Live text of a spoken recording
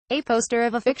A poster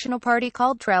of a fictional party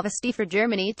called Travesty for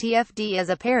Germany (TFD) as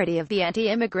a parody of the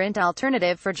anti-immigrant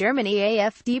Alternative for Germany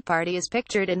 (AfD) party is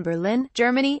pictured in Berlin,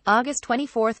 Germany, August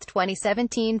 24,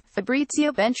 2017.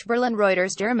 Fabrizio Bench, Berlin.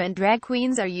 Reuters. German drag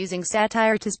queens are using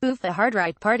satire to spoof the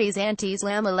hard-right party's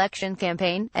anti-Islam election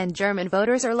campaign, and German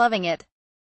voters are loving it.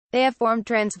 They have formed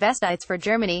Transvestites for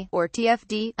Germany, or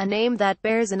TFD, a name that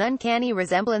bears an uncanny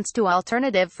resemblance to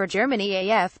Alternative for Germany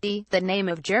 (AfD), the name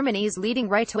of Germany's leading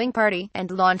right-wing party,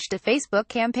 and launched a Facebook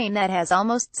campaign that has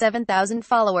almost 7,000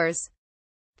 followers.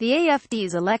 The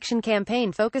AfD's election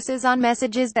campaign focuses on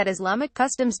messages that Islamic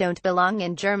customs don't belong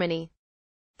in Germany.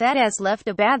 That has left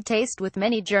a bad taste with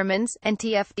many Germans, and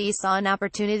TFD saw an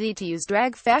opportunity to use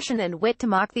drag, fashion and wit to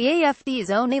mock the AfD's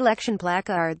own election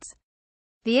placards.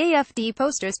 The AfD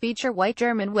posters feature white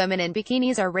German women in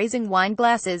bikinis are raising wine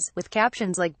glasses, with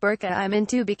captions like "Burqa I'm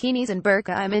into bikinis" and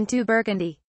 "Burqa I'm into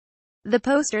Burgundy." The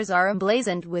posters are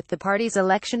emblazoned with the party's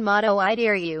election motto "I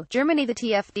dare you, Germany." The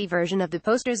TFD version of the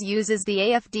posters uses the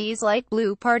AfD's light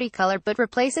blue party color but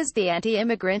replaces the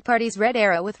anti-immigrant party's red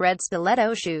arrow with red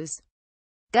stiletto shoes.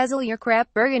 "Guzzle your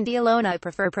crap, Burgundy alone, I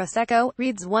prefer Prosecco,"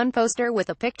 reads one poster with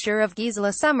a picture of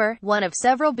Gisela Sommer, one of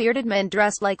several bearded men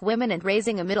dressed like women and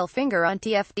raising a middle finger on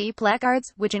TFD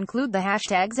placards, which include the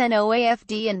hashtags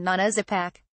NOAFD and Nana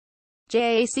Zipak.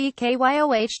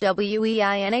 JACKYOHWEINHAUS.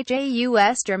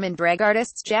 German drag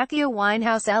artists Jackie O.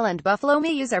 Winehouse L and Buffalo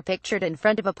Muse are pictured in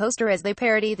front of a poster as they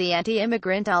parody the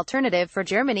anti-immigrant Alternative for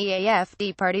Germany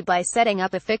 (AfD) party by setting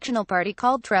up a fictional party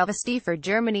called Travesty for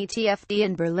Germany (TFD)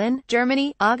 in Berlin,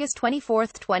 Germany, August 24,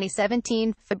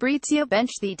 2017. Fabrizio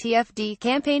Bench. The TFD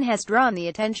campaign has drawn the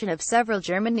attention of several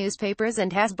German newspapers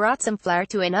and has brought some flair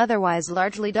to an otherwise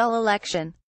largely dull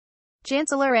election.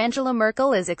 Chancellor Angela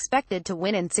Merkel is expected to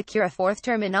win and secure a fourth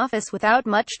term in office without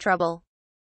much trouble.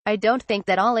 "I don't think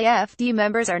that all AfD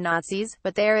members are Nazis,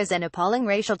 but there is an appalling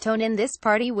racial tone in this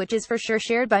party which is for sure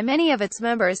shared by many of its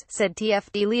members," said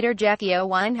TFD leader Jackie O.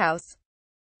 Winehouse.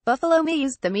 Buffalo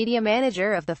Muse, the media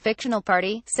manager of the fictional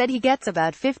party, said he gets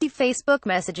about 50 Facebook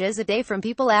messages a day from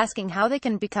people asking how they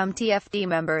can become TFD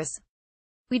members.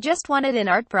 "We just wanted an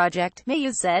art project,"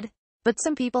 Muse said. "But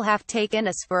some people have taken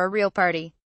us for a real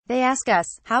party. They ask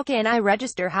us, how can I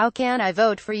register, how can I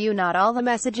vote for you? Not all the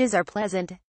messages are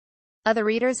pleasant." Other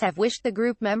readers have wished the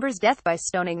group members death by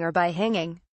stoning or by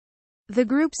hanging. The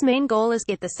group's main goal is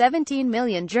to get the 17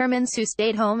 million Germans who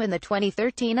stayed home in the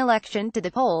 2013 election to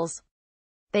the polls.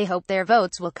 They hope their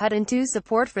votes will cut into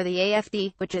support for the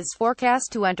AfD, which is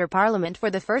forecast to enter parliament for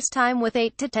the first time with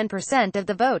 8 to 10% of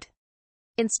the vote.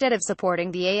 Instead of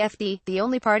supporting the AfD, the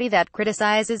only party that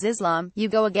criticizes Islam, you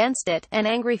go against it, an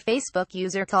angry Facebook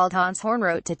user called Hans Horn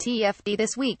wrote to TFD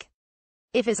this week.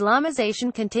 "If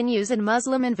Islamization continues and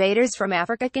Muslim invaders from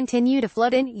Africa continue to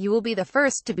flood in, you will be the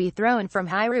first to be thrown from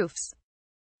high roofs."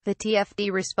 The TFD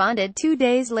responded 2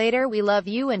 days later, "We love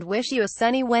you and wish you a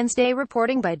sunny Wednesday."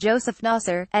 Reporting by Joseph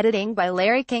Nasser, editing by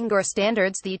Larry King.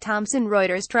 Standards. The Thomson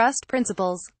Reuters Trust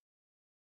Principles.